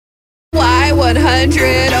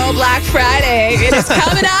100. Oh, Black Friday. It is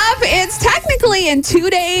coming up. It's technically in 2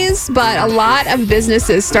 days, but a lot of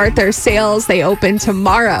businesses start their sales. They open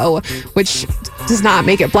tomorrow, which does not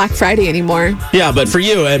make it Black Friday anymore. Yeah, but for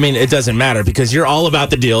you, I mean, it doesn't matter because you're all about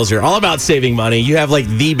the deals. You're all about saving money. You have like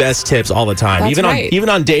the best tips all the time, That's right. even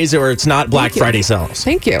on days where it's not Black Friday sales.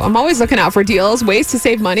 Thank you. I'm always looking out for deals, ways to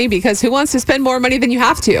save money, because who wants to spend more money than you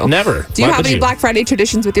have to? Never. Do you have any Black Friday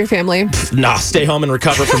traditions with your family? Nah, stay home and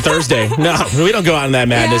recover from Thursday. No, we don't go out in that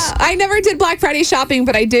madness. Yeah, I never did Black Friday shopping,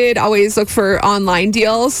 but I did always look for online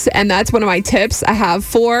deals, and that's one of my tips. I have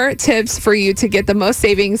 4 tips for you to get the most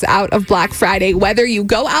savings out of Black Friday, whether you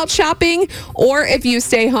go out shopping or if you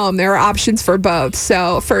stay home. There are options for both.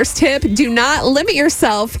 So first tip, do not limit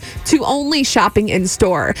yourself to only shopping in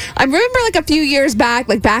store. I remember like a few years back,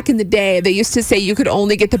 like back in the day, they used to say you could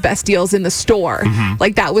only get the best deals in the store.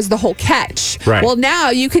 Like that was the whole catch. Right. Well, now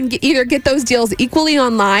you can either get those deals equally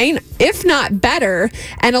online, if not better.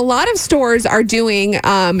 And a lot of stores are doing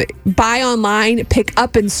buy online, pick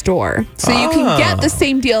up in store. So you can get the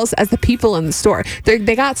same deals as the people in the store.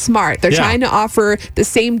 They got smart. They're trying to offer the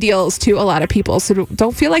same deals to a lot of people. So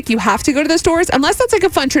don't feel like you have to go to the stores unless that's like a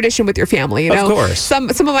fun tradition with your family. You know, of course. Some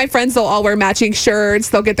of my friends, they'll all wear matching shirts.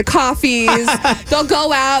 They'll get the coffees. They'll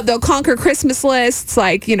go out. They'll conquer Christmas lists.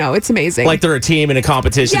 Like, you know, it's amazing. Like they're a team in a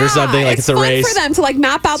competition or something. Like it's a race. It's fun for them to like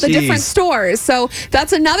map out the different stores. So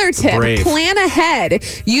that's another tip. Brave. Plan ahead.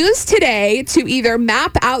 Use today to either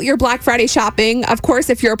map out your Black Friday shopping. Of course,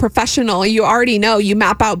 if you're a professional, you already know you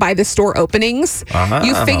map out by the store openings.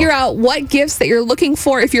 You figure out what gifts that you're looking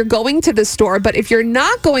for if you're going to the store. But if you're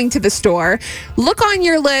not going to the store, look on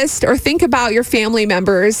your list or think about your family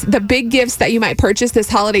members, the big gifts that you might purchase this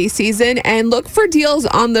holiday season, and look for deals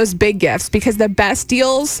on those big gifts, because the best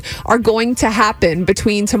deals are going to happen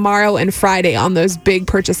between tomorrow and Friday on those big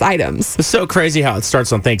purchase items. It's so crazy how it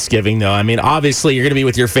starts on Thanksgiving, though. I mean, obviously, you're going to be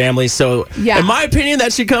with your family. So, in my opinion,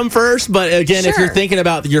 that should come first. But again, if you're thinking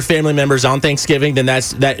about your family members on Thanksgiving, then and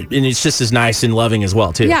it's just as nice and loving as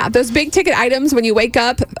well, too. Yeah, those big ticket items when you wake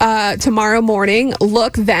up tomorrow morning,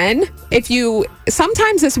 look then.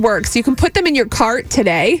 Sometimes this works. You can put them in your cart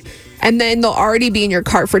today, and then they'll already be in your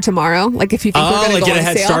cart for tomorrow. Like if you think we're going to go get on a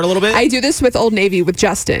head sale. start a little bit? I do this with Old Navy with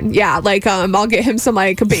Justin. Yeah, like I'll get him some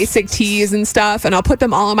like basic tees and stuff, and I'll put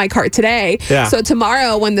them all in my cart today. Yeah. So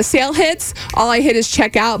tomorrow when the sale hits, all I hit is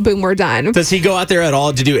check out. Boom, we're done. Does he go out there at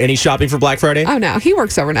all to do any shopping for Black Friday? Oh no, he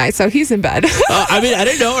works overnight, so he's in bed. I mean, I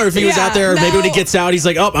didn't know, or if he was out there, or maybe when he gets out, he's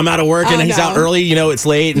like, oh, I'm out of work, and he's out early. You know, it's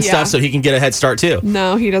late and stuff, so he can get a head start too.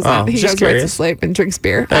 No, he doesn't. He goes right to sleep and drinks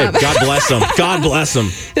beer. Hey, God bless him. God bless him.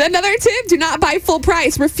 Another tip: do not buy full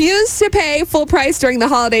price. Refuse to pay full price during the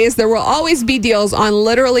holidays. There will always be deals on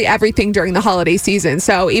literally everything during the holiday season.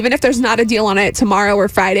 So even if there's not a deal on it tomorrow or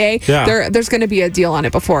Friday, there's going to be a deal on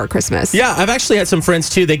it before Christmas. Yeah, I've actually had some friends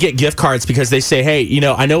too. They get gift cards because they say, hey, you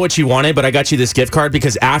know, I know what you wanted, but I got you this gift card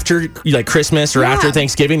because after like Christmas or after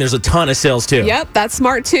Thanksgiving, there's a ton of sales too. Yep, that's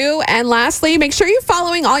smart too. And lastly, make sure you're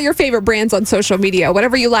following all your favorite brands on social media,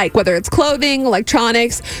 whatever you like, whether it's clothing,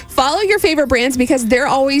 electronics. Follow your favorite brands because they're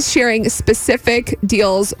always sharing specific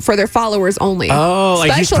deals for their followers only. Oh,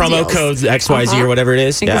 like use promo codes XYZ or whatever it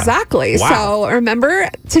is. Exactly. Wow. So remember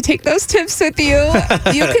to take those tips with you.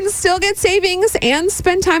 You can still get savings and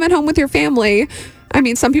spend time at home with your family. I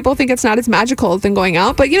mean, some people think it's not as magical than going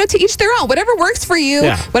out, but, you know, to each their own. Whatever works for you,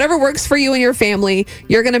 whatever works for you and your family,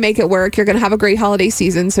 you're going to make it work. You're going to have a great holiday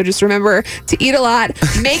season. So just remember to eat a lot,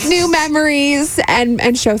 make new memories, and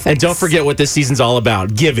show thanks. And don't forget what this season's all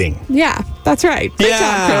about, giving. Yeah, that's right. Great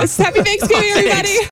job, Chris. Happy Thanksgiving, everybody.